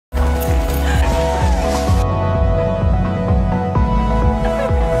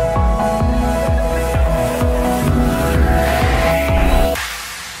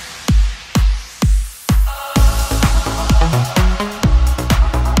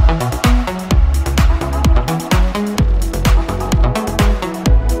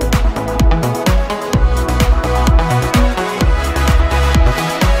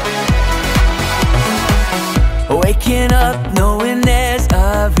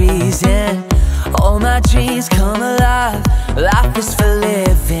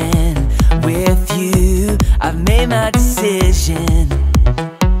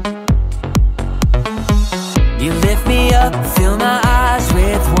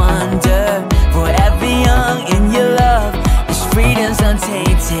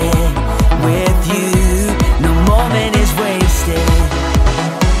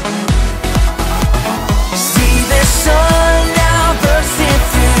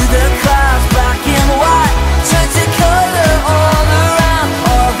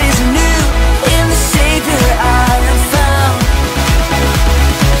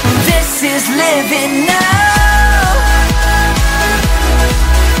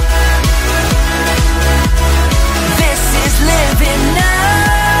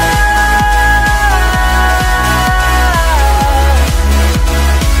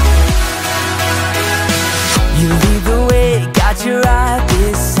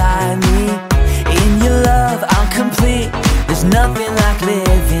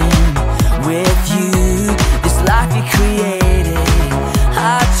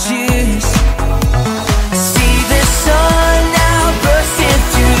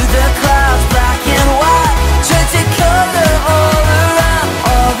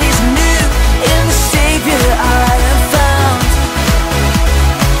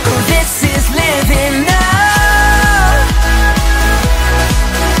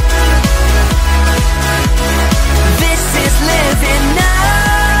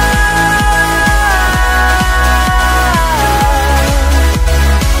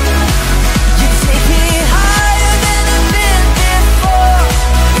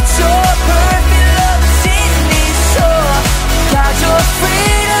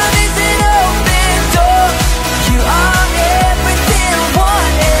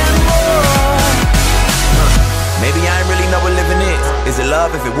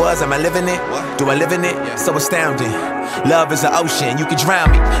love? If it was, am I living it? Do I live in it? So astounding. Love is an ocean, you can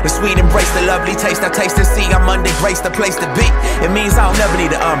drown me. The sweet embrace, the lovely taste, I taste and see. I'm under grace, the place to be. It means I'll never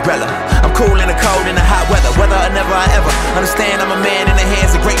need an umbrella. I'm cool in the cold, in the hot weather. Whether or never I ever understand, I'm a man in the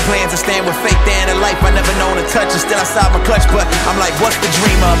hands of great plans. I stand with faith there in a life I never known to touch. And still outside my clutch, but I'm like, what's the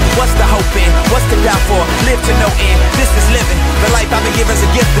dream of? What's the hope in? What's the doubt for? Live to no end, this is living. The life I've been given is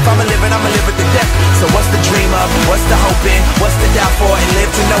a gift. If I'ma live it, I'ma live it to death. So what's the dream of? What's the hope in? What's the doubt for? And live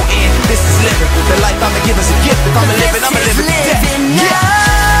to no